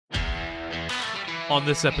On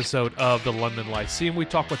this episode of the London Lyceum, we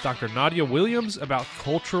talk with Dr. Nadya Williams about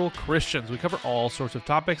cultural Christians. We cover all sorts of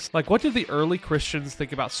topics, like what did the early Christians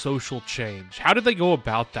think about social change? How did they go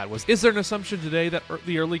about that? Is there an assumption today that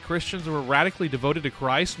the early Christians were radically devoted to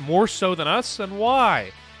Christ, more so than us, and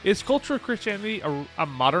why? Is cultural Christianity a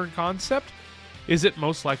modern concept? Is it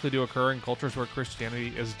most likely to occur in cultures where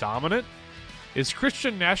Christianity is dominant? Is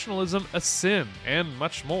Christian nationalism a sin? And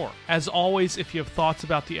much more. As always, if you have thoughts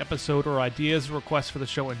about the episode or ideas or requests for the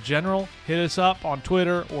show in general, hit us up on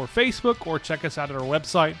Twitter or Facebook, or check us out at our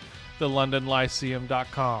website,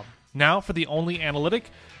 thelondonlyceum.com. Now, for the only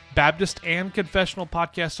analytic, Baptist, and confessional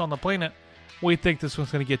podcast on the planet, we think this one's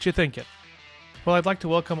going to get you thinking. Well, I'd like to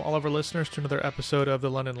welcome all of our listeners to another episode of the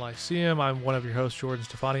London Lyceum. I'm one of your hosts, Jordan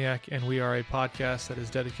Stefaniak, and we are a podcast that is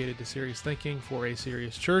dedicated to serious thinking for a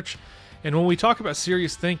serious church. And when we talk about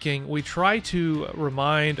serious thinking, we try to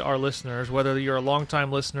remind our listeners, whether you're a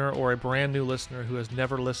longtime listener or a brand new listener who has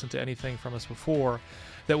never listened to anything from us before,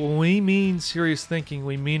 that when we mean serious thinking,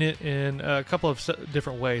 we mean it in a couple of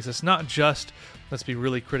different ways. It's not just, let's be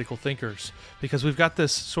really critical thinkers, because we've got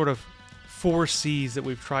this sort of 4 C's that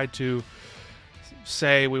we've tried to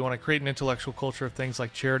say. We want to create an intellectual culture of things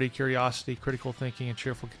like charity, curiosity, critical thinking, and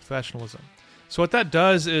cheerful confessionalism. So what that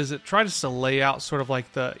does is it tries to lay out sort of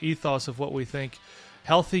like the ethos of what we think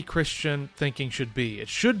healthy Christian thinking should be. It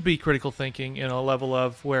should be critical thinking in a level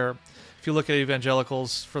of where, if you look at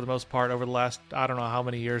evangelicals for the most part over the last, I don't know how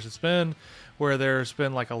many years it's been, where there's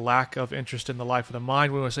been like a lack of interest in the life of the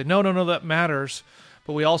mind, we want to say, no, that matters.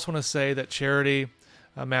 But we also want to say that charity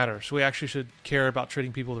matters. We actually should care about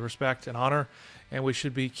treating people with respect and honor, and we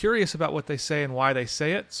should be curious about what they say and why they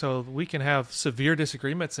say it, so we can have severe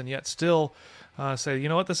disagreements and yet still say, you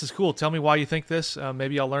know what, this is cool. Tell me why you think this.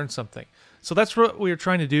 Maybe I'll learn something. So that's what we are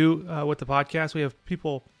trying to do with the podcast. We have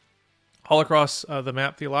people all across the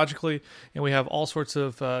map theologically, and we have all sorts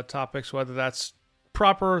of topics, whether that's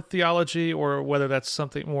proper theology or whether that's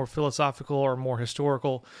something more philosophical or more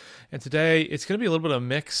historical. And today it's going to be a little bit of a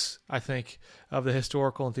mix, I think, of the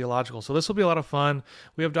historical and theological. So this will be a lot of fun.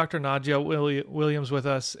 We have Dr. Nadya Williams with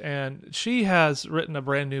us, and she has written a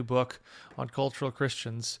brand new book on cultural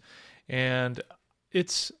Christians. And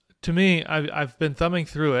it's, to me, I've been thumbing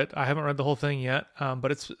through it. I haven't read the whole thing yet,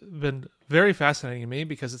 but it's been very fascinating to me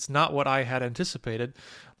because it's not what I had anticipated.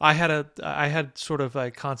 I had sort of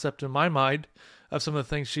a concept in my mind of some of the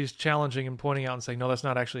things she's challenging and pointing out and saying, no, that's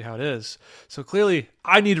not actually how it is. So clearly,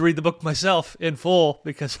 I need to read the book myself in full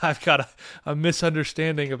because I've got a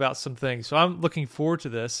misunderstanding about some things. So I'm looking forward to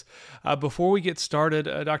this. Before we get started,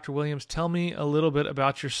 Dr. Williams, tell me a little bit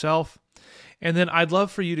about yourself. And then I'd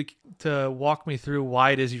love for you to walk me through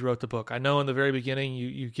why it is you wrote the book. I know in the very beginning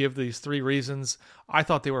you give these 3 reasons. I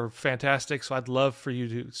thought they were fantastic, so I'd love for you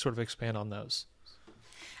to sort of expand on those.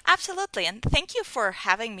 Absolutely, and thank you for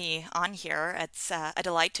having me on here. It's a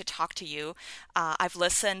delight to talk to you. I've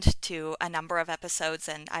listened to a number of episodes,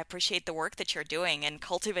 and I appreciate the work that you're doing in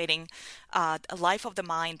cultivating a life of the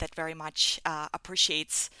mind that very much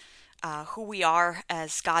appreciates who we are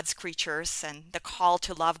as God's creatures and the call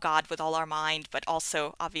to love God with all our mind, but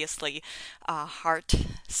also obviously heart,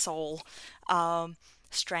 soul,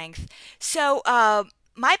 strength. So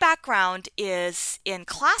my background is in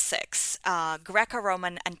classics,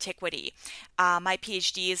 Greco-Roman antiquity. My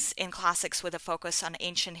PhD is in classics with a focus on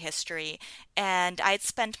ancient history, and I had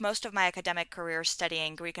spent most of my academic career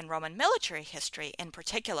studying Greek and Roman military history in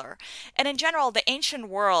particular. And in general, the ancient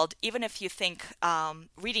world, even if you think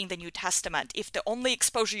reading the New Testament, if the only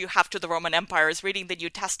exposure you have to the Roman Empire is reading the New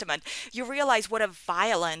Testament, you realize what a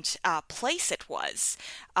violent place it was.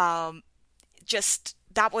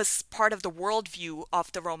 That was part of the worldview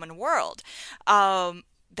of the Roman world,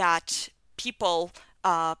 that people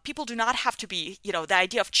do not have to be, the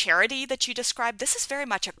idea of charity that you described, this is very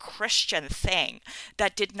much a Christian thing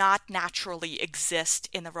that did not naturally exist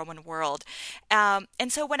in the Roman world. And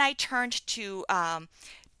so when I turned to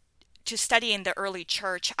study in the early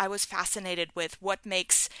church, I was fascinated with what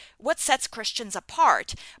sets Christians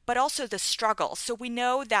apart, but also the struggle. So we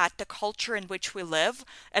know that the culture in which we live,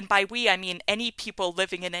 and by we, I mean any people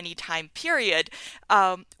living in any time period,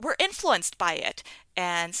 were influenced by it.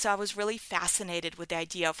 And so I was really fascinated with the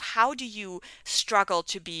idea of how do you struggle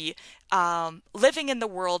to be living in the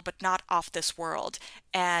world, but not of this world.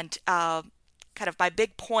 And kind of my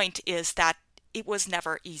big point is that it was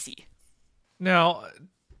never easy. Now,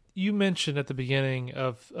 you mentioned at the beginning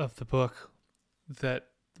of the book that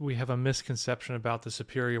we have a misconception about the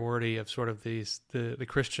superiority of sort of the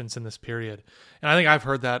Christians in this period. And I think I've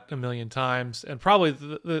heard that a million times. And probably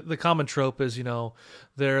the common trope is,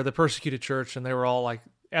 they're the persecuted church and they were all like,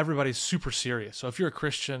 everybody's super serious. So if you're a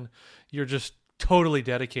Christian, you're just totally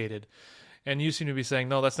dedicated. And you seem to be saying,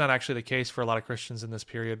 no, that's not actually the case for a lot of Christians in this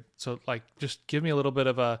period. So, like, just give me a little bit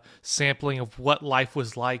of a sampling of what life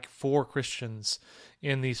was like for Christians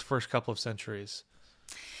in these first couple of centuries.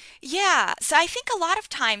 Yeah, so I think a lot of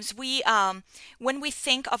times when we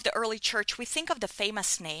think of the early church, we think of the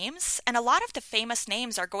famous names, and a lot of the famous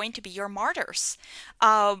names are going to be your martyrs.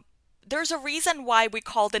 There's a reason why we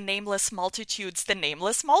call the nameless multitudes the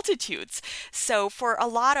nameless multitudes. So for a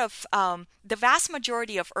lot of the vast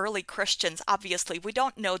majority of early Christians, obviously, we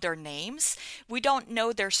don't know their names. We don't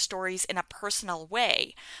know their stories in a personal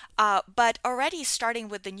way. But already starting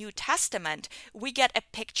with the New Testament, we get a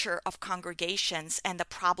picture of congregations and the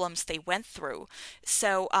problems they went through.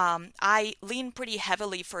 So I lean pretty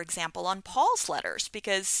heavily, for example, on Paul's letters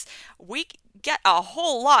because we get a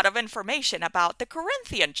whole lot of information about the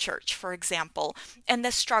Corinthian church, for example, and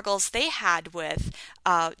the struggles they had with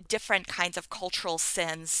different kinds of cultural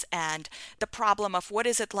sins and the problem of what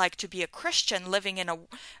is it like to be a Christian living in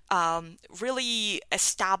a really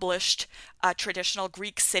established traditional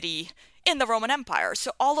Greek city in the Roman Empire.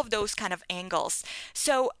 So all of those kind of angles.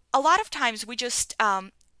 So a lot of times we just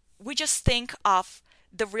think of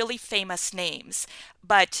the really famous names,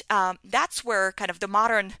 but that's where kind of the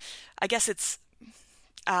modern, I guess it's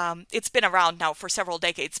been around now for several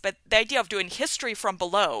decades, but the idea of doing history from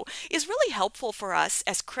below is really helpful for us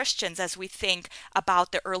as Christians as we think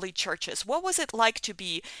about the early churches. What was it like to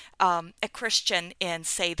be a Christian in,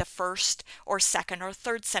 say, the first or second or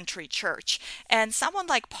third century church? And someone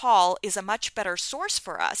like Paul is a much better source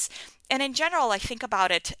for us. And in general, I think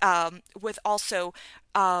about it with also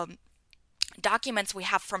documents we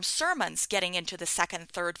have from sermons getting into the second,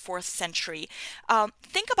 third, fourth century.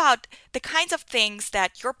 Think about the kinds of things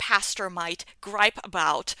that your pastor might gripe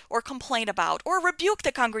about or complain about or rebuke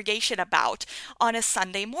the congregation about on a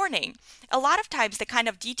Sunday morning. A lot of times the kind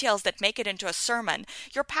of details that make it into a sermon,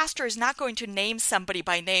 your pastor is not going to name somebody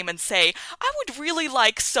by name and say, I would really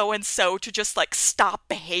like so-and-so to just like stop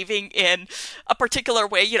behaving in a particular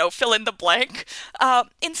way, fill in the blank.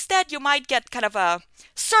 Instead, you might get kind of a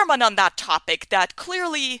sermon on that topic that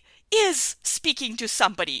clearly is speaking to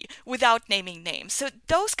somebody without naming names. So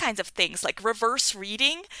those kinds of things like reverse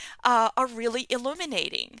reading are really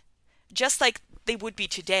illuminating, just like they would be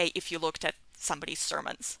today if you looked at somebody's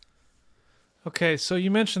sermons. Okay, so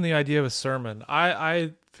you mentioned the idea of a sermon.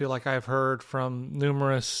 I feel like I've heard from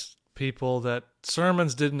numerous people that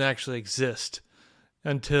sermons didn't actually exist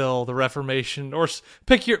until the Reformation, or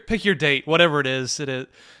pick your date, whatever it is.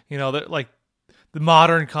 Like the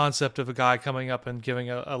modern concept of a guy coming up and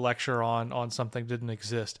giving a lecture on something didn't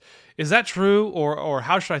exist. Is that true, or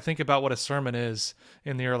how should I think about what a sermon is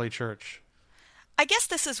in the early church? I guess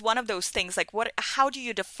this is one of those things, like how do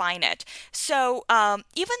you define it? So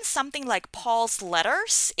even something like Paul's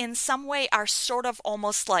letters in some way are sort of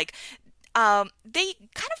almost like they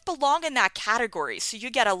kind of belong in that category. So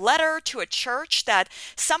you get a letter to a church that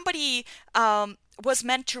somebody was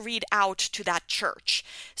meant to read out to that church.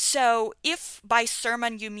 So if by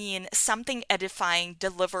sermon you mean something edifying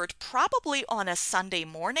delivered probably on a Sunday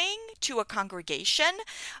morning to a congregation,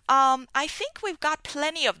 I think we've got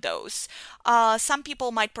plenty of those. Some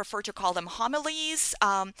people might prefer to call them homilies.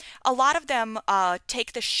 A lot of them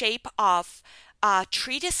take the shape of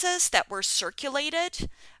treatises that were circulated.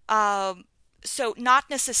 So not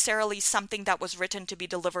necessarily something that was written to be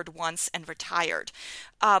delivered once and retired.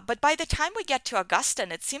 But by the time we get to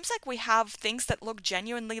Augustine, it seems like we have things that look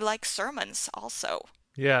genuinely like sermons also.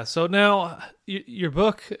 Yeah, so now your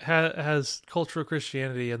book has cultural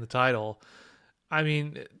Christianity in the title. I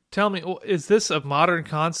mean, tell me, is this a modern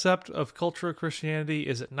concept of cultural Christianity?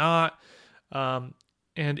 Is it not?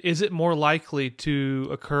 And is it more likely to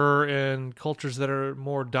occur in cultures that are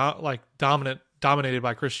more dominated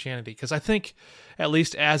by Christianity? Because I think, at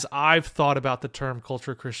least as I've thought about the term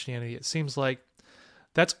cultural Christianity, it seems like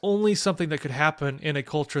that's only something that could happen in a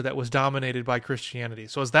culture that was dominated by Christianity.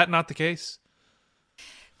 So is that not the case?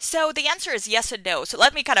 So the answer is yes and no. So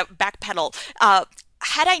let me kind of backpedal.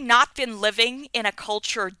 Had I not been living in a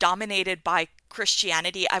culture dominated by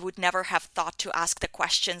Christianity, I would never have thought to ask the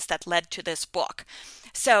questions that led to this book.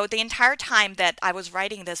 So the entire time that I was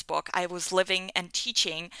writing this book, I was living and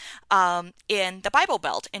teaching in the Bible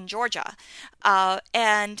Belt in Georgia.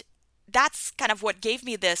 And that's kind of what gave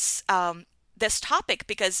me this topic,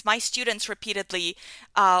 because my students repeatedly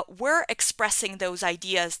were expressing those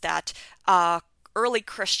ideas that early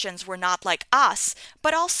Christians were not like us,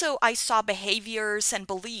 but also I saw behaviors and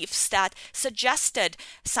beliefs that suggested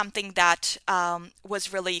something that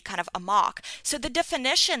was really kind of amok. So the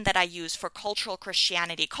definition that I use for cultural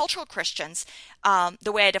Christianity, cultural Christians,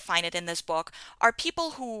 the way I define it in this book, are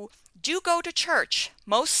people who do go to church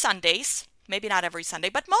most Sundays, maybe not every Sunday,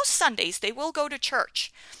 but most Sundays they will go to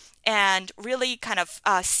church and really kind of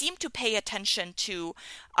seem to pay attention to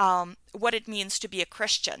what it means to be a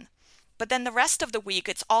Christian. But then the rest of the week,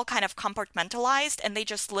 it's all kind of compartmentalized, and they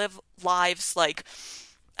just live lives like,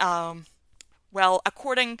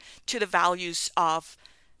 according to the values of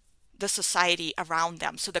the society around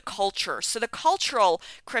them. So the culture. So the cultural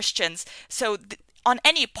Christians, on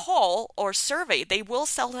any poll or survey, they will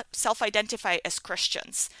self-identify as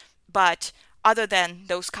Christians. But other than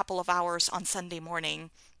those couple of hours on Sunday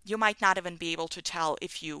morning, you might not even be able to tell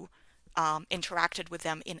if you interacted with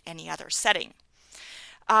them in any other setting.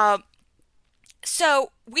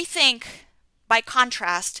 So we think, by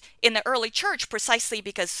contrast, in the early church, precisely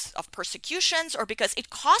because of persecutions or because it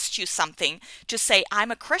cost you something to say, I'm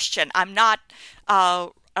a Christian, I'm not a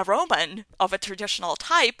Roman of a traditional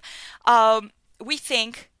type, we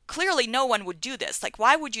think, clearly no one would do this. Like,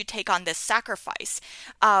 why would you take on this sacrifice?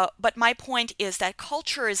 But my point is that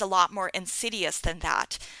culture is a lot more insidious than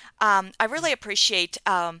that. I really appreciate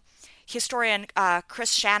historian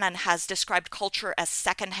Chris Shannon has described culture as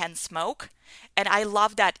secondhand smoke. And I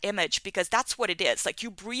love that image because that's what it is. Like,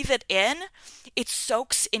 you breathe it in, it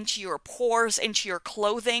soaks into your pores, into your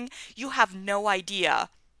clothing. You have no idea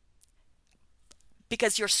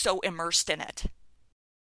because you're so immersed in it.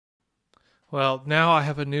 Well, now I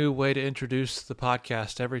have a new way to introduce the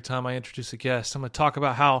podcast. Every time I introduce a guest, I'm going to talk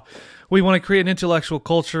about how we want to create an intellectual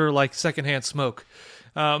culture like secondhand smoke.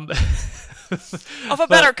 Of a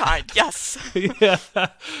better kind, yes. Yeah,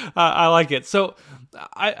 I like it. So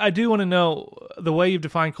I do want to know, the way you've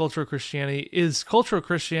defined cultural Christianity, is cultural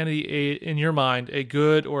Christianity, in your mind, a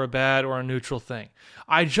good or a bad or a neutral thing?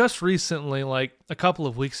 I just recently, like a couple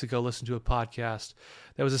of weeks ago, listened to a podcast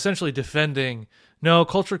that was essentially defending, no,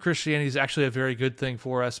 cultural Christianity is actually a very good thing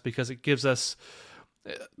for us because it gives us,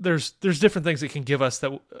 there's different things it can give us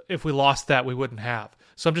that if we lost that, we wouldn't have.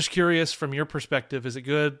 So I'm just curious, from your perspective, is it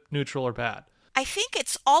good, neutral, or bad? I think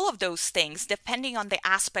it's all of those things, depending on the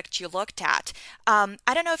aspect you looked at. I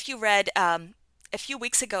don't know if you read a few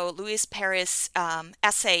weeks ago Louise Perry's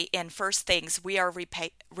essay in First Things, We Are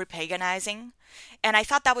Repaganizing. And I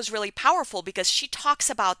thought that was really powerful because she talks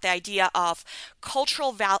about the idea of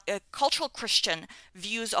cultural Christian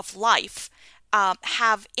views of life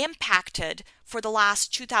have impacted for the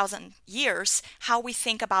last 2,000 years how we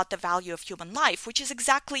think about the value of human life, which is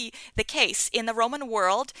exactly the case. In the Roman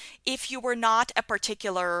world, if you were not a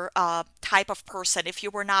particular type of person, if you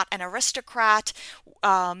were not an aristocrat,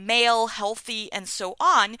 male, healthy, and so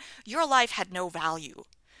on, your life had no value.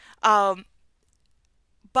 But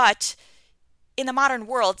in the modern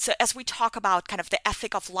world, so as we talk about kind of the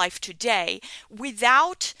ethic of life today,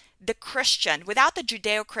 without the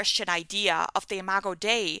Judeo-Christian idea of the Imago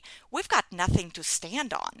Dei, we've got nothing to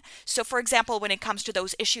stand on. So, for example, when it comes to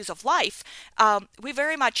those issues of life, we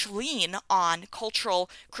very much lean on cultural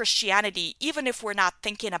Christianity, even if we're not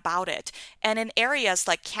thinking about it. And in areas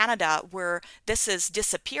like Canada, where this is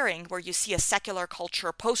disappearing, where you see a secular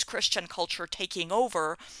culture, post-Christian culture taking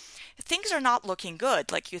over, things are not looking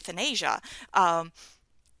good, like euthanasia. But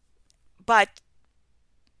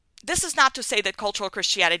this is not to say that cultural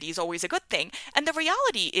Christianity is always a good thing. And the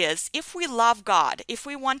reality is, if we love God, if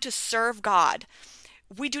we want to serve God,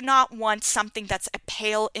 we do not want something that's a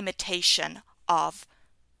pale imitation of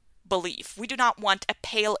belief. We do not want a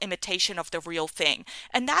pale imitation of the real thing.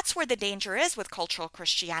 And that's where the danger is with cultural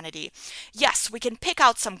Christianity. Yes, we can pick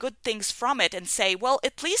out some good things from it and say, well,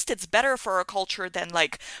 at least it's better for a culture than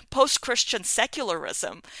like post-Christian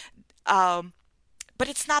secularism. But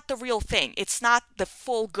it's not the real thing. It's not the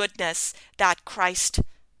full goodness that Christ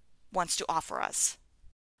wants to offer us.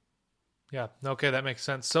 Yeah, okay, that makes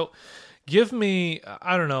sense. So give me,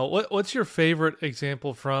 I don't know, what's your favorite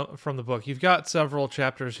example from the book? You've got several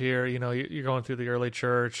chapters here. You know, you're going through the early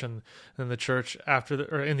church and then the church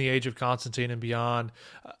or in the age of Constantine and beyond.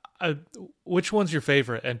 Which one's your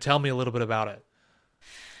favorite? And tell me a little bit about it.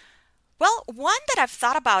 Well, one that I've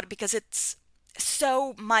thought about because it's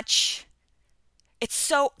so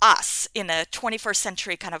us in a 21st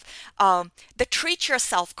century kind of the treat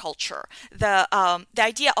yourself culture, the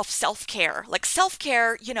idea of self-care. Like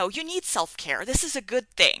self-care, you know, you need self-care. This is a good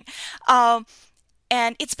thing.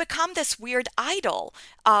 And it's become this weird idol.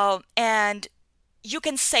 And you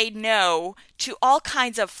can say no to all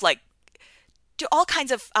kinds of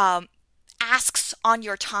asks on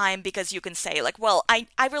your time because you can say, like, well, I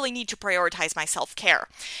really need to prioritize my self-care.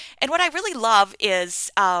 And what I really love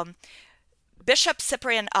is Bishop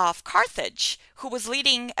Cyprian of Carthage, who was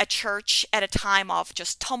leading a church at a time of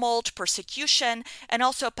just tumult, persecution, and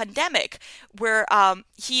also a pandemic, where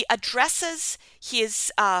he addresses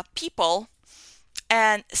his people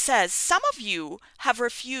and says, some of you have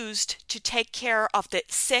refused to take care of the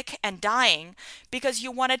sick and dying because you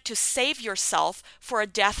wanted to save yourself for a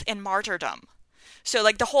death in martyrdom. So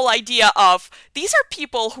like the whole idea of these are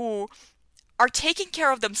people who are taking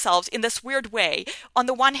care of themselves in this weird way. On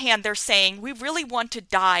the one hand, they're saying, we really want to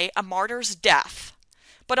die a martyr's death.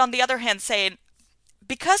 But on the other hand, saying,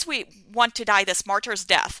 because we want to die this martyr's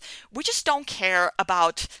death, we just don't care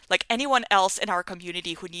about like anyone else in our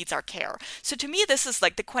community who needs our care. So to me, this is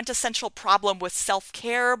like the quintessential problem with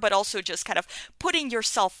self-care, but also just kind of putting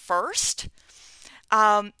yourself first.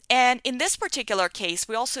 And in this particular case,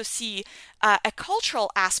 we also see a cultural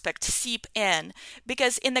aspect seep in,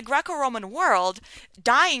 because in the Greco-Roman world,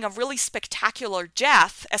 dying a really spectacular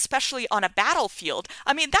death, especially on a battlefield,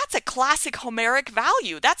 I mean, that's a classic Homeric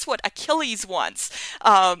value. That's what Achilles wants.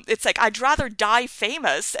 It's like, I'd rather die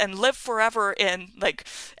famous and live forever in like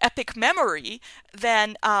epic memory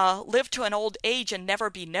than live to an old age and never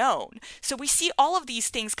be known. So we see all of these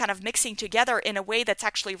things kind of mixing together in a way that's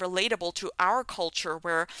actually relatable to our culture,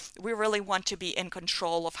 where we really want to be in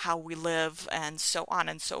control of how we live and so on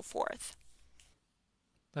and so forth.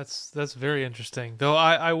 That's very interesting. Though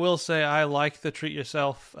I will say I like the treat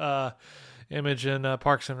yourself image in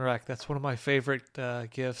Parks and Rec. That's one of my favorite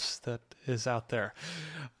gifts that is out there.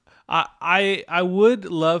 I would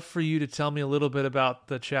love for you to tell me a little bit about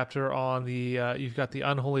the chapter on the you've got the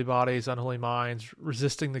unholy bodies, unholy minds,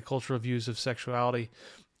 resisting the cultural views of sexuality.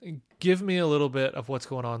 Give me a little bit of what's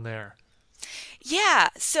going on there. Yeah,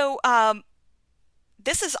 so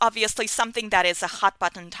this is obviously something that is a hot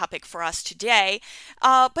button topic for us today,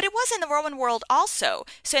 but it was in the Roman world also.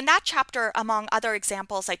 So in that chapter, among other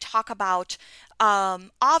examples, I talk about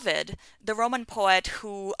Ovid, the Roman poet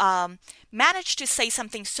who managed to say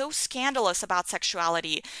something so scandalous about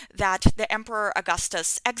sexuality that the Emperor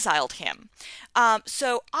Augustus exiled him.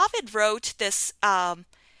 So Ovid wrote this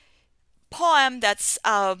poem that's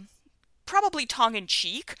probably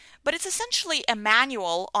tongue-in-cheek, but it's essentially a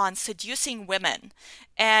manual on seducing women,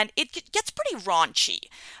 and it gets pretty raunchy.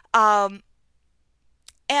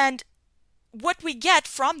 And what we get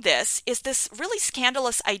from this is this really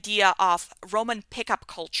scandalous idea of Roman pickup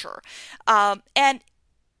culture. And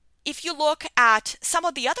if you look at some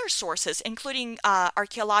of the other sources, including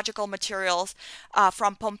archaeological materials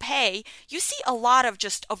from Pompeii, you see a lot of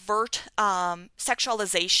just overt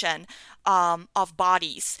sexualization of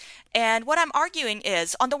bodies. And what I'm arguing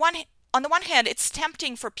is, on the one hand, it's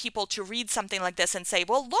tempting for people to read something like this and say,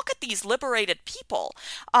 well, look at these liberated people.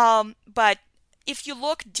 But if you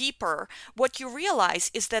look deeper, what you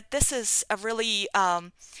realize is that this is a really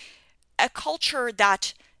a culture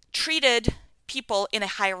that treated people in a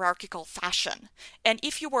hierarchical fashion. And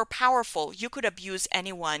if you were powerful, you could abuse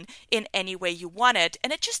anyone in any way you wanted,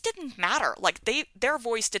 and it just didn't matter. Like their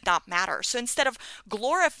voice did not matter. So instead of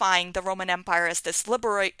glorifying the Roman Empire as this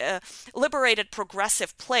liberated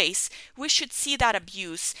progressive place, we should see that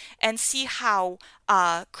abuse and see how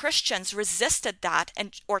Christians resisted that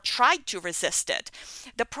or tried to resist it.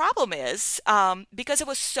 The problem is because it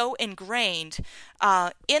was so ingrained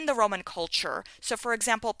in the Roman culture. So, for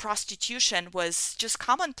example, prostitution was just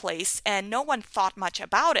commonplace, and no one thought much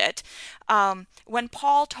about it. When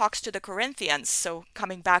Paul talks to the Corinthians, so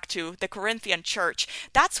coming back to the Corinthian church,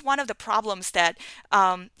 that's one of the problems that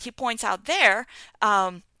he points out there.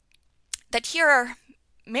 That here are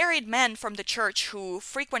married men from the church who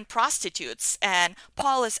frequent prostitutes, and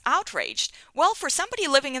Paul is outraged. Well, for somebody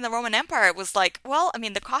living in the Roman Empire, it was like, well, I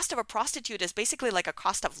mean, the cost of a prostitute is basically like a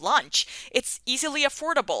cost of lunch. It's easily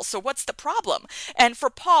affordable, so what's the problem? And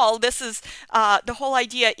for Paul, this is the whole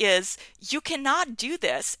idea is you cannot do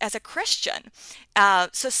this as a Christian.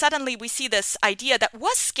 So suddenly we see this idea that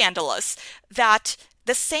was scandalous, that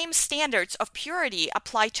the same standards of purity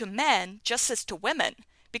apply to men just as to women.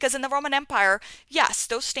 Because in the Roman Empire, yes,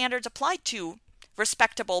 those standards applied to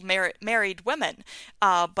respectable married women,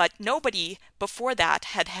 but nobody before that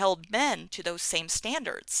had held men to those same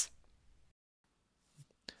standards.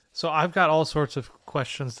 So I've got all sorts of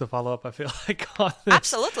questions to follow up, I feel like, on this.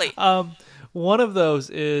 Absolutely. One of those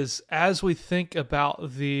is, as we think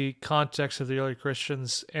about the context of the early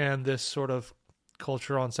Christians and this sort of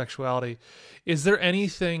culture on sexuality, is there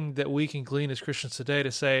anything that we can glean as Christians today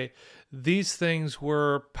to say these things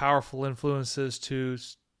were powerful influences to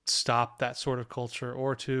stop that sort of culture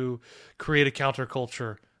or to create a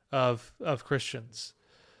counterculture of Christians?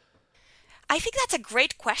 I think that's a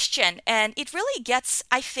great question, and it really gets,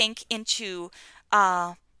 I think, into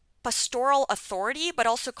uh, pastoral authority, but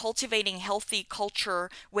also cultivating healthy culture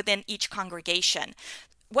within each congregation.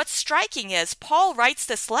 What's striking is Paul writes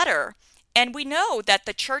this letter, and we know that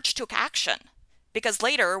the church took action because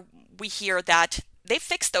later we hear that they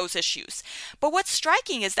fixed those issues. But what's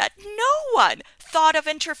striking is that no one thought of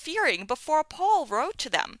interfering before Paul wrote to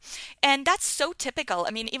them. And that's so typical.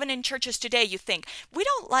 I mean, even in churches today, you think, we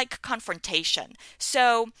don't like confrontation.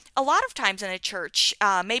 So a lot of times in a church,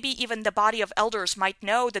 maybe even the body of elders might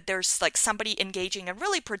know that there's like somebody engaging in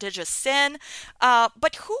really prodigious sin,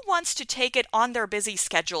 but who wants to take it on their busy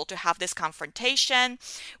schedule to have this confrontation?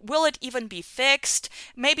 Will it even be fixed?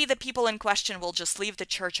 Maybe the people in question will just leave the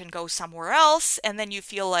church and go somewhere else, and then you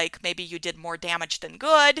feel like maybe you did more damage than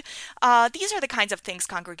good. These are the kinds of things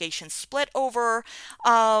congregations split over,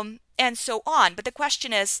 and so on. But the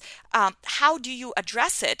question is, how do you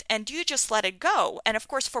address it? And do you just let it go? And of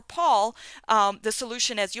course, for Paul, the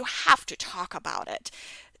solution is you have to talk about it.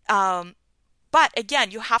 But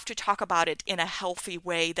again, you have to talk about it in a healthy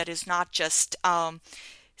way that is not just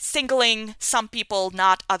singling some people,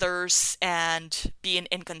 not others, and being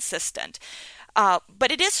inconsistent.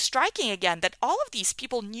 But it is striking again that all of these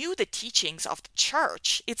people knew the teachings of the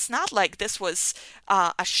church. It's not like this was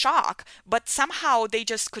a shock, but somehow they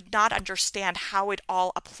just could not understand how it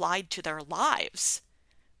all applied to their lives.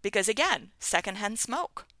 Because again, secondhand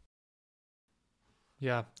smoke.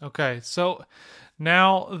 Yeah. Okay. So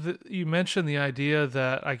now you mentioned the idea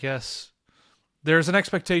that I guess there's an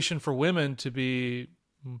expectation for women to be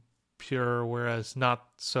pure, whereas not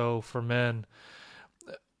so for men.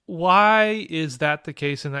 Why is that the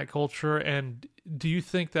case in that culture? And do you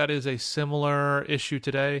think that is a similar issue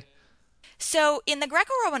today? So in the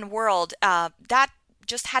Greco-Roman world, that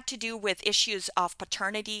just had to do with issues of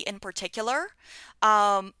paternity in particular.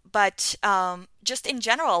 But just in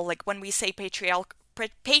general, like when we say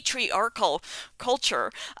patriarchal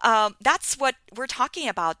culture, that's what we're talking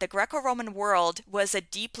about. The Greco-Roman world was a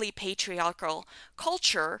deeply patriarchal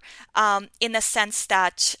culture, in the sense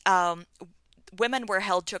that women were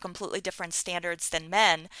held to a completely different standards than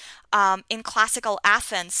men. In classical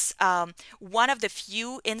Athens, one of the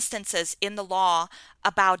few instances in the law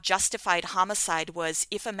about justified homicide was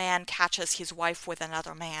if a man catches his wife with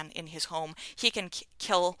another man in his home, he can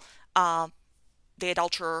kill the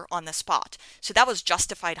adulterer on the spot. So that was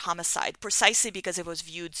justified homicide, precisely because it was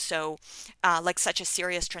viewed so like such a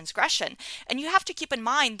serious transgression. And you have to keep in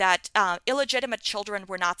mind that illegitimate children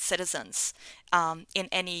were not citizens in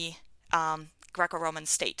any Greco-Roman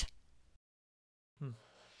state.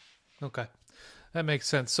 Okay, that makes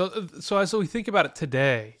sense. So as we think about it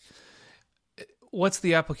today, what's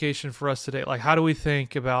the application for us today? Like, how do we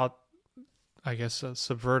think about, I guess,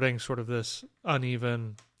 subverting sort of this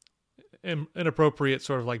uneven, inappropriate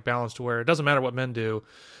sort of like balance to where it doesn't matter what men do?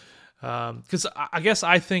 Because I guess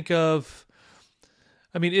I think of,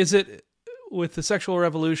 I mean, is it with the sexual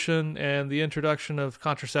revolution and the introduction of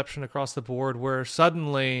contraception across the board where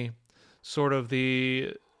suddenly sort of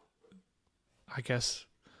the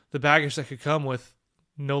baggage that could come with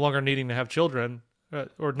no longer needing to have children,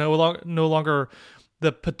 or no longer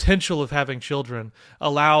the potential of having children,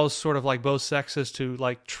 allows sort of like both sexes to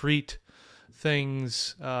like treat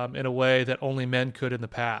things in a way that only men could in the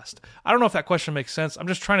past. I don't know if that question makes sense. I'm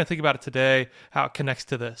just trying to think about it today, how it connects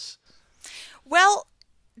to this. Well,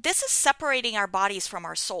 this is separating our bodies from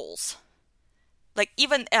our souls. Like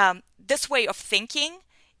even this way of thinking,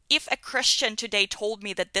 if a Christian today told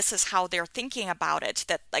me that this is how they're thinking about it,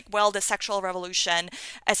 that like, well, the sexual revolution,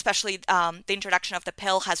 especially the introduction of the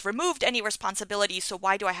pill, has removed any responsibility, so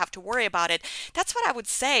why do I have to worry about it? That's what I would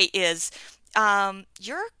say is,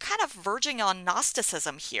 you're kind of verging on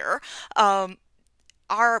Gnosticism here. Our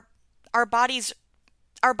bodies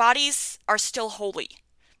are still holy.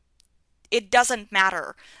 It doesn't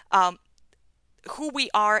matter. Who we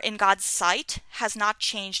are in God's sight has not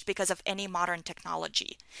changed because of any modern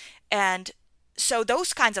technology. And so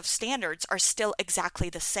those kinds of standards are still exactly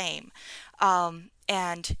the same.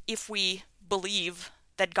 And if we believe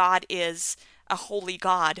that God is a holy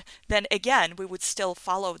God, then again, we would still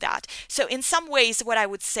follow that. So in some ways, what I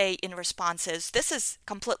would say in response is, this is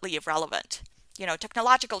completely irrelevant. You know,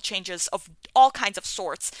 technological changes of all kinds of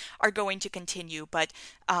sorts are going to continue, but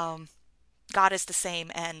God is the same,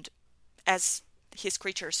 and as his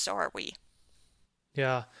creatures, so are we.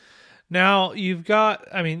 Yeah. Now you've got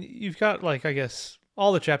like, I guess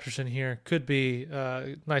all the chapters in here could be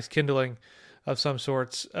nice kindling of some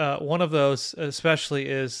sorts. One of those especially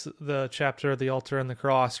is the chapter, The Altar and the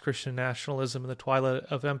Cross, Christian Nationalism in the Twilight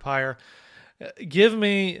of Empire. Give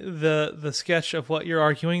me the sketch of what you're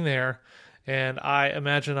arguing there, and I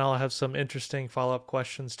imagine I'll have some interesting follow-up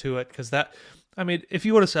questions to it, because if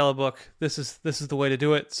you want to sell a book, this is the way to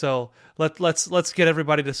do it. So let's get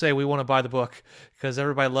everybody to say we want to buy the book, because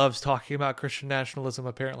everybody loves talking about Christian nationalism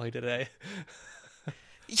apparently today.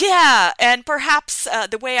 Yeah, and perhaps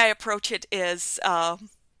the way I approach it is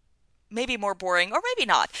maybe more boring, or maybe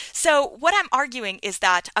not. So what I'm arguing is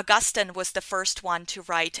that Augustine was the first one to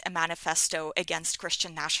write a manifesto against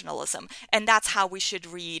Christian nationalism, and that's how we should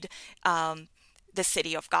read the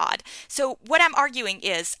City of God. So what I'm arguing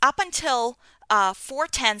is, up until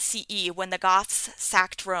 410 CE, when the Goths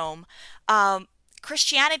sacked Rome,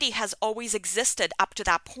 Christianity has always existed up to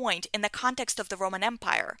that point in the context of the Roman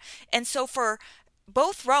Empire. And so for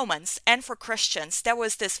both Romans and for Christians, there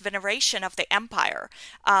was this veneration of the empire.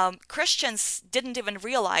 Christians didn't even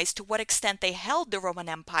realize to what extent they held the Roman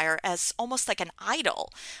Empire as almost like an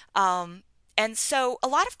idol. And so a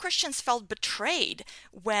lot of Christians felt betrayed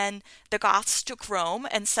when the Goths took Rome,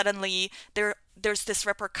 and suddenly there's this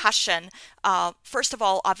repercussion. First of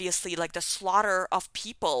all, obviously, like the slaughter of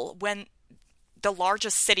people when the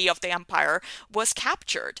largest city of the empire was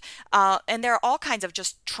captured. And there are all kinds of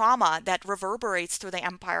just trauma that reverberates through the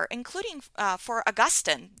empire, including for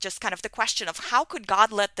Augustine, just kind of the question of how could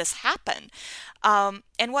God let this happen?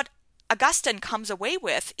 And what Augustine comes away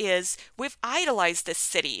with is, we've idolized this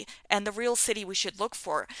city, and the real city we should look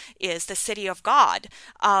for is the city of God.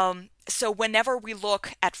 So whenever we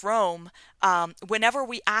look at Rome, whenever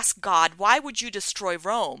we ask God, why would you destroy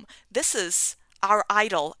Rome? This is our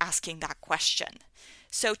idol asking that question.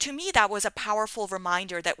 So to me, that was a powerful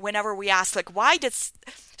reminder that whenever we ask, like, why did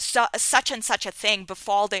such and such a thing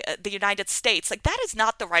befall the United States? Like, that is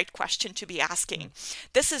not the right question to be asking.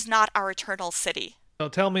 This is not our eternal city. So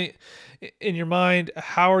tell me, in your mind,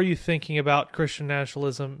 how are you thinking about Christian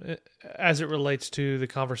nationalism as it relates to the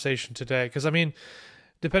conversation today? Because,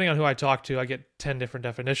 depending on who I talk to, I get 10 different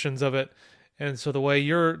definitions of it. And so the way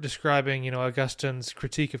you're describing, Augustine's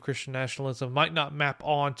critique of Christian nationalism might not map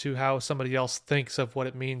on to how somebody else thinks of what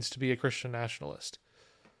it means to be a Christian nationalist.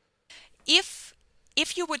 If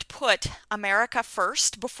you would put America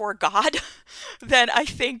first before God, then I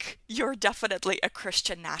think you're definitely a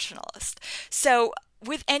Christian nationalist. So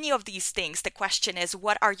with any of these things, the question is,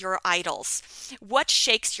 what are your idols? What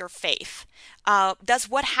shakes your faith? Does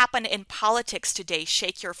what happened in politics today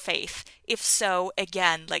shake your faith? If so,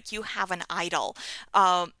 again, like, you have an idol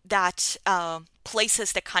that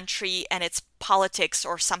places the country and its politics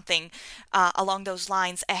or something along those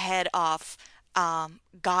lines ahead of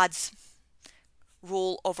God's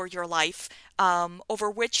rule over your life, over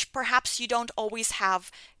which perhaps you don't always have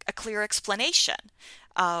a clear explanation.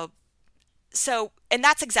 And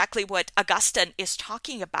that's exactly what Augustine is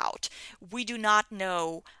talking about. We do not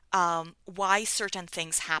know why certain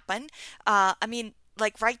things happen.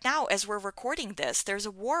 Like right now, as we're recording this, there's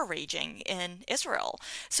a war raging in Israel.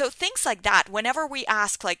 So things like that, whenever we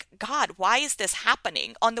ask, like, God, why is this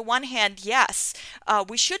happening? On the one hand, yes,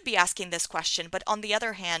 we should be asking this question. But on the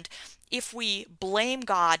other hand, if we blame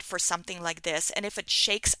God for something like this, and if it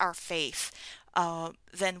shakes our faith,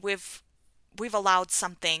 then we've allowed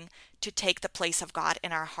something to take the place of God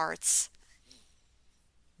in our hearts.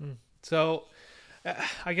 So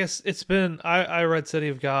I guess it's been, I read City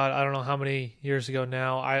of God, I don't know how many years ago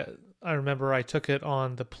now. I remember I took it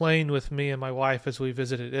on the plane with me and my wife as we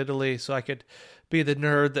visited Italy, so I could be the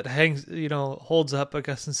nerd that holds up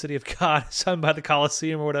Augustine's City of God, signed by the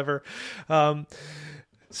Colosseum or whatever.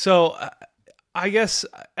 So I guess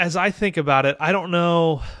as I think about it, I don't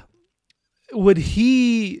know, would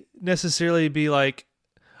he necessarily be like,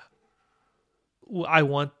 I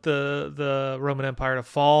want the Roman Empire to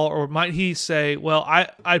fall? Or might he say, well,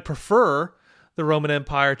 I prefer the Roman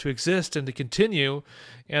Empire to exist and to continue,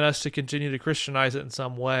 and us to continue to Christianize it in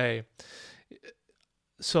some way?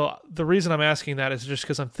 So the reason I'm asking that is just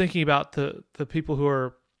because I'm thinking about the people who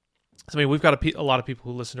are, we've got a lot of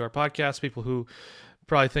people who listen to our podcast, people who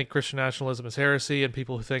probably think Christian nationalism is heresy, and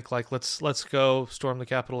people who think, like, let's go storm the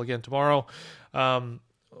Capitol again tomorrow.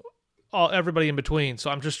 Everybody in between.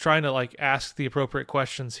 So I'm just trying to, like, ask the appropriate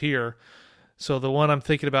questions here. So the one I'm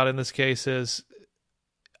thinking about in this case is,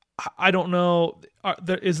 I don't know,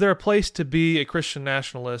 is there a place to be a Christian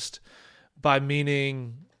nationalist by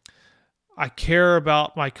meaning I care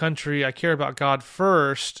about my country, I care about God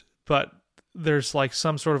first, but there's like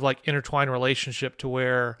some sort of like intertwined relationship to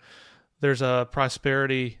where there's a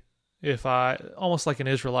prosperity, almost like an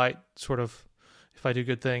Israelite sort of, if I do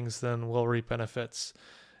good things, then we'll reap benefits.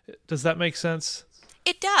 Does that make sense?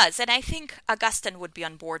 It does, and I think Augustine would be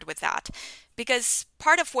on board with that, because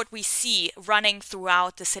part of what we see running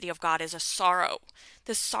throughout the city of God is a sorrow.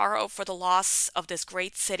 The sorrow for the loss of this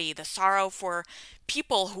great city, the sorrow for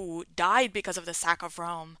people who died because of the sack of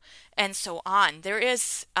Rome, and so on. There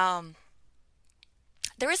is a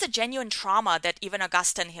genuine trauma that even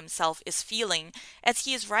Augustine himself is feeling as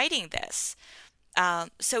he is writing this.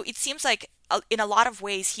 So it seems like in a lot of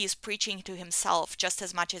ways he is preaching to himself just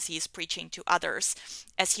as much as he is preaching to others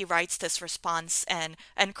as he writes this response and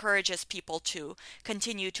encourages people to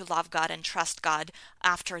continue to love God and trust God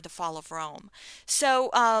after the fall of Rome. So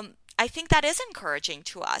I think that is encouraging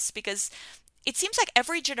to us because it seems like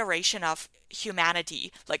every generation of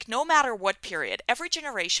humanity, like no matter what period, every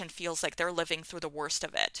generation feels like they're living through the worst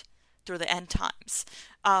of it, through the end times.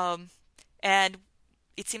 And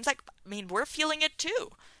it seems like, I mean, we're feeling it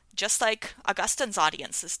too, just like Augustine's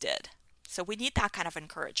audiences did. So we need that kind of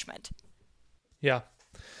encouragement. Yeah.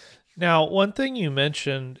 Now, one thing you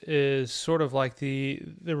mentioned is sort of like the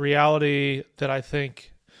reality that I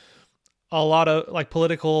think a lot of like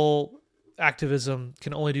political activism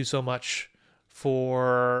can only do so much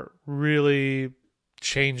for really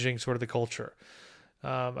changing sort of the culture.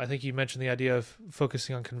 I think you mentioned the idea of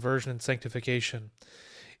focusing on conversion and sanctification.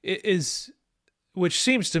 It is, which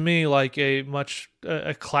seems to me like a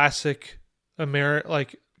classic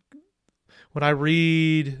like when I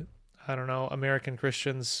read, I don't know, American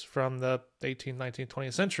Christians from the 18th, 19th,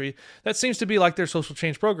 20th century, that seems to be like their social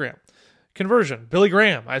change program. Conversion, Billy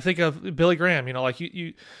Graham. I think of Billy Graham, like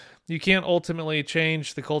you can't ultimately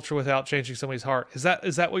change the culture without changing somebody's heart. Is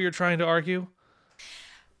that what you're trying to argue?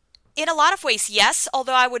 In a lot of ways, yes,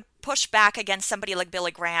 although I would push back against somebody like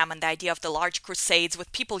Billy Graham and the idea of the large crusades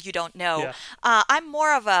with people you don't know. Yeah. I'm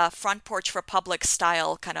more of a front porch republic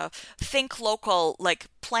style kind of think local, like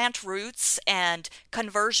plant roots, and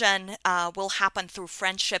conversion will happen through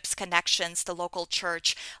friendships, connections, the local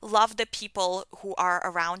church. Love the people who are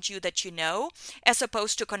around you that you know, as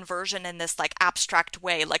opposed to conversion in this like abstract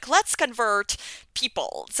way, like let's convert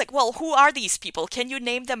people. It's like, well, who are these people? Can you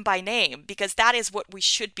name them by name? Because that is what we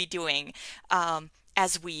should be doing.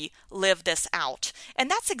 As we live this out. And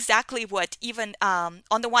that's exactly what even,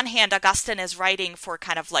 on the one hand, Augustine is writing for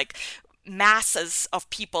kind of like masses of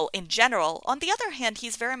people in general. On the other hand,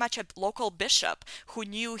 he's very much a local bishop who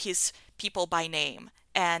knew his people by name.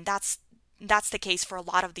 And that's the case for a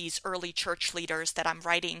lot of these early church leaders that I'm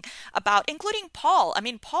writing about, including Paul. I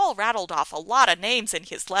mean, Paul rattled off a lot of names in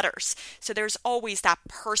his letters. So there's always that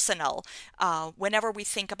personal, whenever we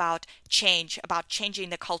think about change, about changing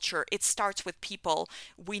the culture, it starts with people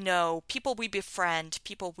we know, people we befriend,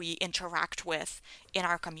 people we interact with in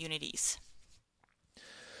our communities.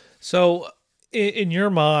 So in your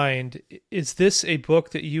mind, is this a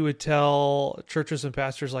book that you would tell churches and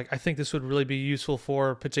pastors, like, I think this would really be useful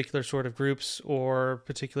for particular sort of groups or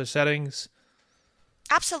particular settings?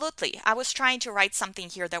 Absolutely. I was trying to write something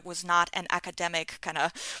here that was not an academic kind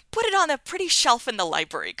of put it on a pretty shelf in the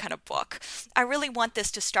library kind of book. I really want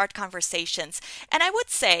this to start conversations. And I would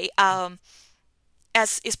say,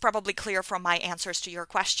 as is probably clear from my answers to your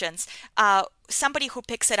questions, somebody who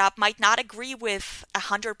picks it up might not agree with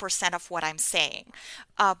 100% of what I'm saying.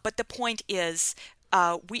 But the point is,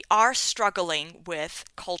 we are struggling with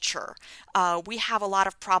culture. We have a lot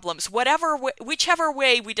of problems. Whichever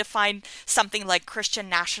way we define something like Christian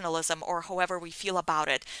nationalism or however we feel about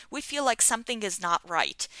it, we feel like something is not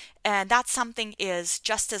right. And that something is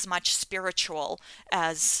just as much spiritual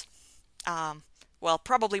as well,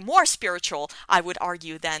 probably more spiritual, I would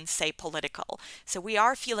argue, than, say, political. So we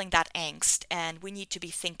are feeling that angst, and we need to be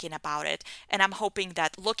thinking about it. And I'm hoping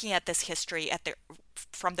that looking at this history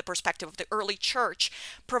from the perspective of the early church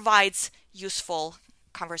provides useful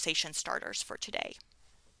conversation starters for today.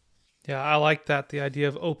 Yeah, I like that, the idea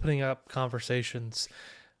of opening up conversations.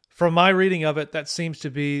 From my reading of it, that seems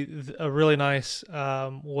to be a really nice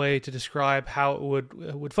way to describe how it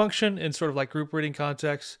would function in sort of like group reading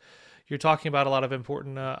context. You're talking about a lot of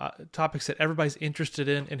important topics that everybody's interested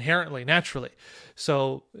in inherently, naturally.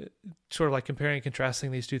 So sort of like comparing and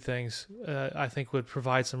contrasting these two things, I think would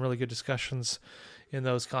provide some really good discussions in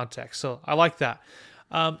those contexts. So I like that.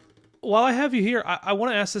 While I have you here, I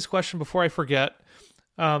want to ask this question before I forget.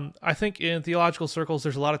 I think in theological circles,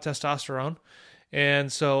 there's a lot of testosterone.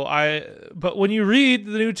 And so but when you read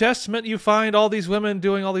the New Testament, you find all these women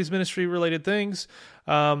doing all these ministry related things.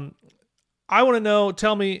 I want to know,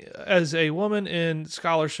 tell me, as a woman in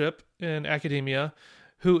scholarship in academia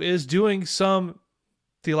who is doing some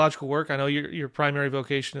theological work, I know your primary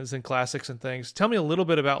vocation is in classics and things. Tell me a little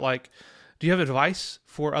bit about like do you have advice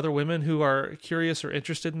for other women who are curious or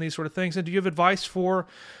interested in these sort of things? And do you have advice for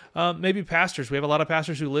maybe pastors? We have a lot of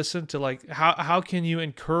pastors who listen to, like, how can you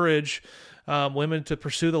encourage women to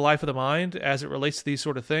pursue the life of the mind as it relates to these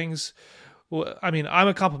sort of things? Well, I mean, I'm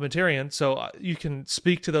a complementarian, so you can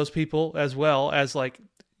speak to those people as well as, like,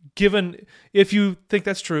 given if you think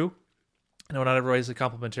that's true. No, not everybody's a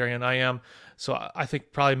complementarian. I am, so I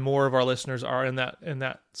think probably more of our listeners are in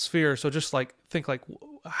that sphere. So just like think like,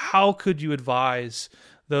 how could you advise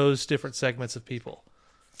those different segments of people?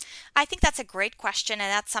 I think that's a great question,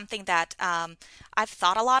 and that's something that I've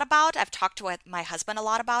thought a lot about. I've talked to my husband a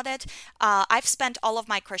lot about it. I've spent all of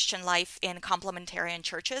my Christian life in complementarian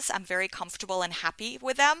churches. I'm very comfortable and happy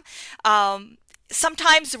with them.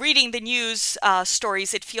 Sometimes reading the news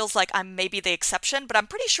stories, it feels like I'm maybe the exception, but I'm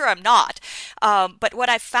pretty sure I'm not. But what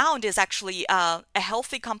I've found is actually a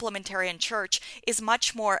healthy complementarian church is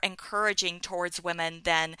much more encouraging towards women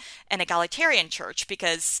than an egalitarian church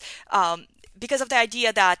because of the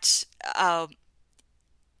idea that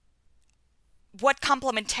what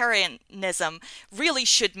complementarianism really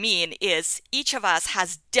should mean is each of us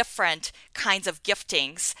has different kinds of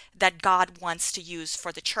giftings that God wants to use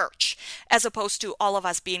for the church, as opposed to all of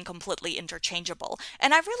us being completely interchangeable.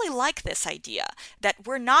 And I really like this idea that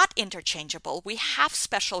we're not interchangeable. We have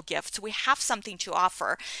special gifts. We have something to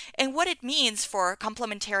offer. And what it means for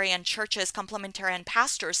complementarian churches, complementarian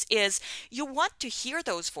pastors, is you want to hear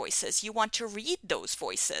those voices. You want to read those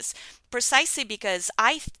voices, precisely because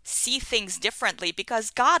I see things differently,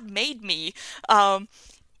 because God made me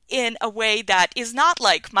in a way that is not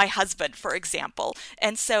like my husband, for example.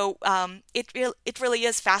 And so it really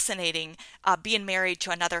is fascinating being married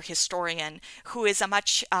to another historian who is a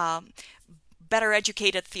much better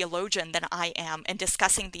educated theologian than I am, and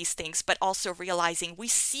discussing these things, but also realizing we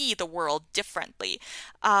see the world differently.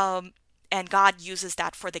 And God uses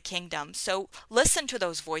that for the kingdom. So listen to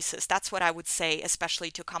those voices. That's what I would say, especially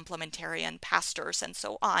to complementarian pastors and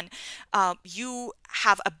so on. You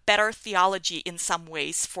have a better theology in some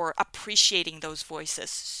ways for appreciating those voices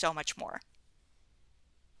so much more.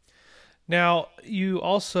 Now, you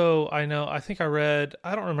also, I think I read,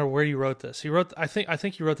 I don't remember where you wrote this. I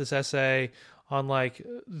think you wrote this essay on, like,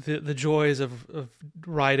 the joys of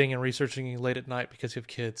writing and researching late at night because you have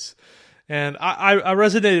kids. And I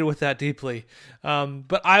resonated with that deeply.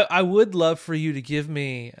 But I would love for you to give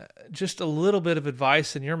me just a little bit of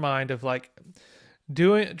advice in your mind of, like,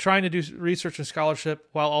 trying to do research and scholarship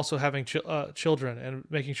while also having children and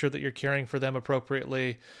making sure that you're caring for them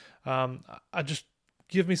appropriately. I just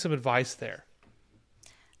give me some advice there.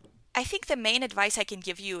 I think the main advice I can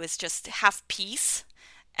give you is just have peace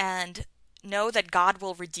and know that God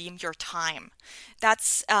will redeem your time.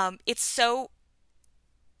 That's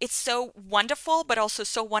it's so wonderful, but also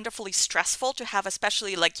so wonderfully stressful to have,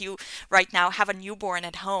 especially like you right now, have a newborn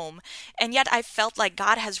at home. And yet I felt like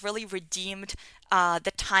God has really redeemed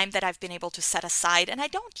the time that I've been able to set aside. And I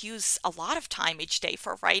don't use a lot of time each day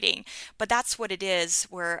for writing, but that's what it is,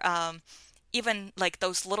 where even like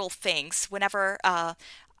those little things, whenever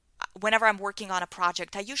I'm working on a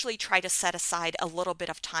project, I usually try to set aside a little bit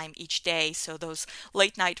of time each day. So those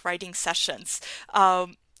late night writing sessions,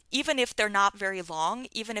 even if they're not very long,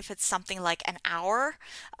 even if it's something like an hour,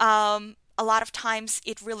 a lot of times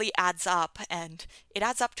it really adds up, and it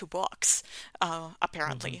adds up to books,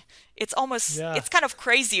 apparently. Mm-hmm. It's kind of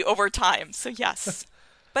crazy over time. So yes,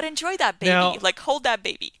 but enjoy that baby, now, like hold that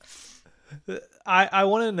baby. I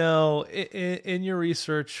want to know, in your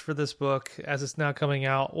research for this book, as it's now coming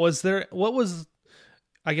out,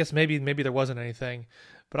 I guess maybe there wasn't anything,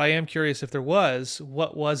 but I am curious if there was,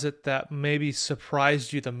 what was it that maybe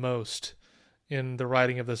surprised you the most in the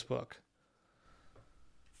writing of this book?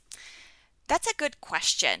 That's a good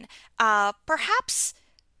question. Perhaps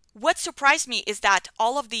what surprised me is that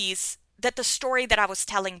that the story that I was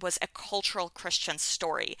telling was a cultural Christian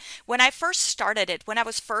story. When I first started it, when I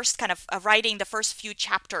was first kind of writing the first few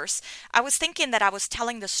chapters, I was thinking that I was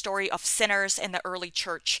telling the story of sinners in the early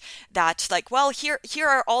church. That, like, well, here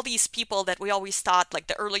are all these people that we always thought, like,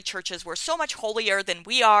 the early churches were so much holier than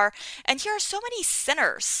we are, and here are so many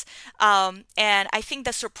sinners. And I think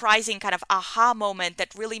the surprising kind of aha moment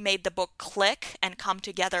that really made the book click and come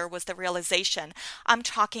together was the realization I'm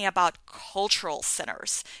talking about cultural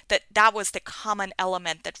sinners. That was the common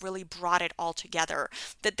element that really brought it all together.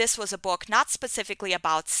 That this was a book not specifically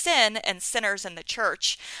about sin and sinners in the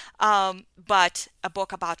church, but a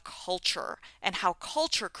book about culture and how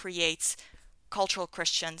culture creates cultural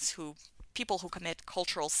Christians, people who commit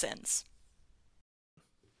cultural sins.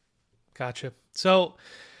 Gotcha. So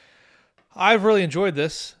I've really enjoyed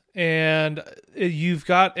this, and you've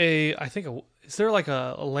got I think is there like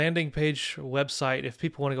a landing page website if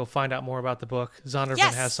people want to go find out more about the book? Zondervan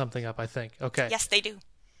Yes. has something up, I think. Okay. Yes, they do.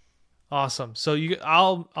 Awesome. So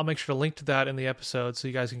I'll make sure to link to that in the episode so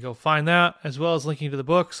you guys can go find that, as well as linking to the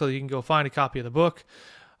book so you can go find a copy of the book.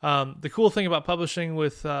 The cool thing about publishing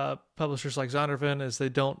with publishers like Zondervan is they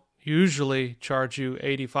don't usually charge you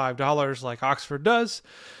 $85 like Oxford does,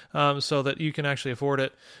 so that you can actually afford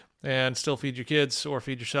it and still feed your kids or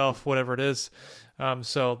feed yourself, whatever it is.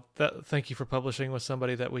 Thank you for publishing with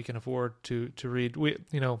somebody that we can afford to read.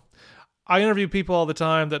 I interview people all the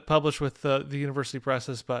time that publish with the university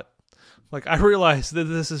presses, but I realize that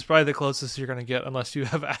this is probably the closest you're going to get unless you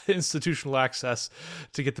have institutional access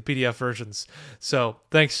to get the PDF versions. So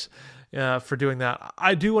thanks for doing that.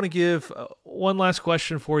 I do want to give one last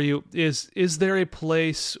question for you. Is there a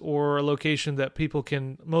place or a location that people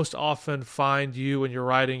can most often find you and your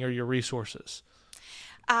writing or your resources?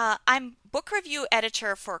 I'm book review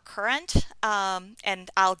editor for Current, and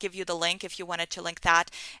I'll give you the link if you wanted to link that.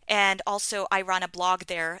 And also, I run a blog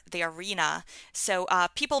there, The Arena. So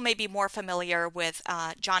people may be more familiar with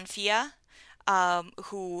John Fia,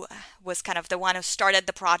 who was kind of the one who started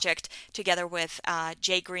the project together with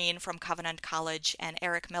Jay Green from Covenant College and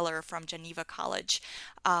Eric Miller from Geneva College.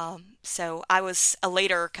 So I was a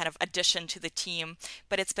later kind of addition to the team,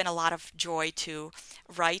 but it's been a lot of joy to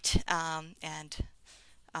write and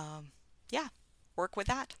work with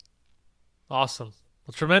that. Awesome.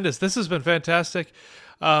 Well, tremendous. This has been fantastic.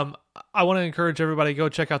 I want to encourage everybody to go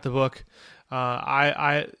check out the book.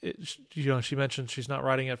 She mentioned she's not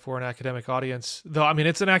writing it for an academic audience, though. I mean,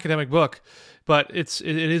 it's an academic book, but it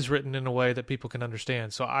is written in a way that people can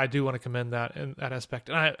understand. So I do want to commend that in that aspect.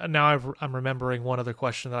 And I'm remembering one other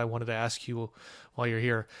question that I wanted to ask you while you're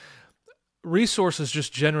here. Resources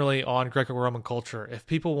just generally on Greco-Roman culture. If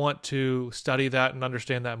people want to study that and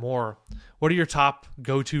understand that more, what are your top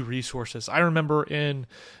go-to resources? I remember in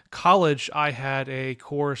college I had a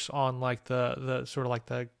course on the sort of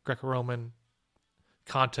the Greco-Roman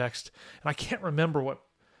context, and I can't remember what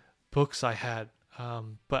books I had,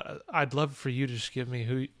 but I'd love for you to just give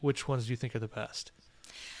me which ones do you think are the best.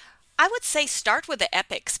 I would say start with the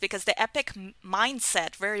epics, because the epic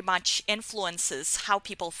mindset very much influences how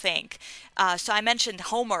people think. So I mentioned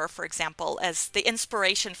Homer, for example, as the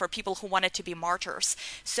inspiration for people who wanted to be martyrs.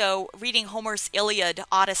 So reading Homer's Iliad,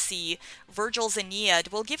 Odyssey, Virgil's Aeneid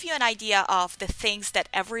will give you an idea of the things that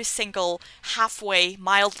every single halfway,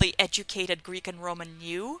 mildly educated Greek and Roman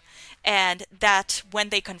knew, and that when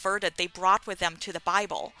they converted, they brought with them to the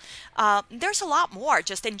Bible. There's a lot more.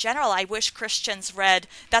 Just in general, I wish Christians read,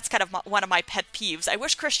 that's kind of one of my pet peeves, I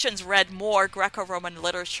wish Christians read more Greco-Roman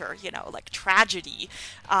literature, like tragedy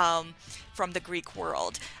from the Greek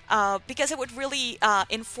world, because it would really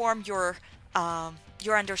inform your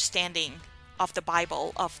understanding of the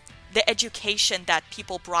Bible, of the education that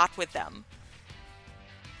people brought with them.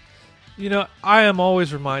 I am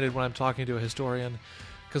always reminded when I'm talking to a historian,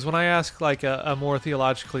 because when I ask a more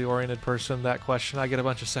theologically oriented person that question, I get a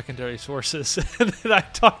bunch of secondary sources. And then I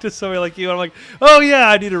talk to somebody like you, and I'm like, oh yeah,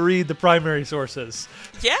 I need to read the primary sources.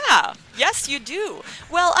 Yeah, yes, you do.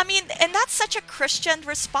 Well, I mean, and that's such a Christian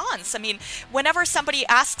response. I mean, whenever somebody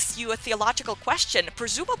asks you a theological question,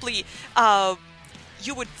 presumably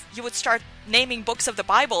you would start naming books of the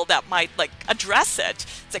Bible that might address it.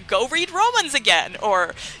 It's like, go read Romans again,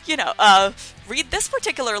 or read this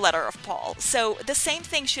particular letter of Paul. So the same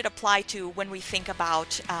thing should apply to when we think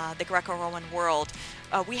about the Greco-Roman world.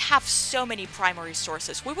 We have so many primary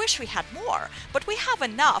sources. We wish we had more, but we have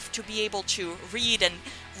enough to be able to read and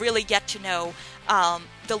really get to know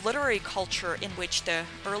the literary culture in which the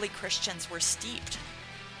early Christians were steeped.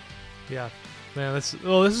 Yeah. Man, this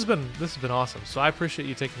has been awesome. So I appreciate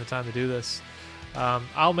you taking the time to do this.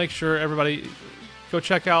 I'll make sure everybody go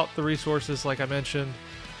check out the resources like I mentioned.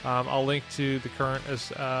 I'll link to the Current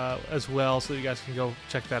as well, so that you guys can go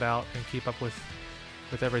check that out and keep up with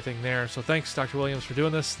everything there. So thanks, Dr. Williams, for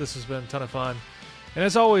doing this. This has been a ton of fun. And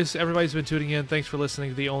as always, everybody's been tuning in. Thanks for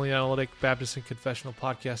listening to the only analytic Baptist and confessional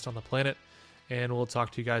podcast on the planet. And we'll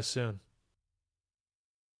talk to you guys soon.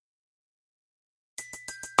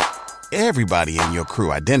 Everybody in your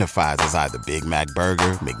crew identifies as either Big Mac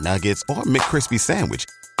Burger, McNuggets, or McCrispy Sandwich.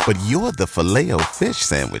 But you're the Filet-O-Fish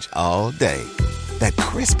Sandwich all day. That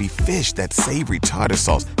crispy fish, that savory tartar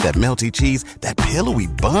sauce, that melty cheese, that pillowy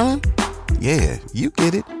bun. Yeah, you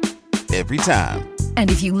get it. Every time.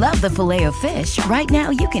 And if you love the Filet-O-Fish, right now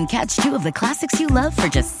you can catch two of the classics you love for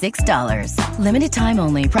just $6. Limited time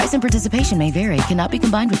only. Price and participation may vary. Cannot be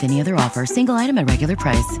combined with any other offer. Single item at regular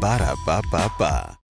price. Ba-da-ba-ba-ba.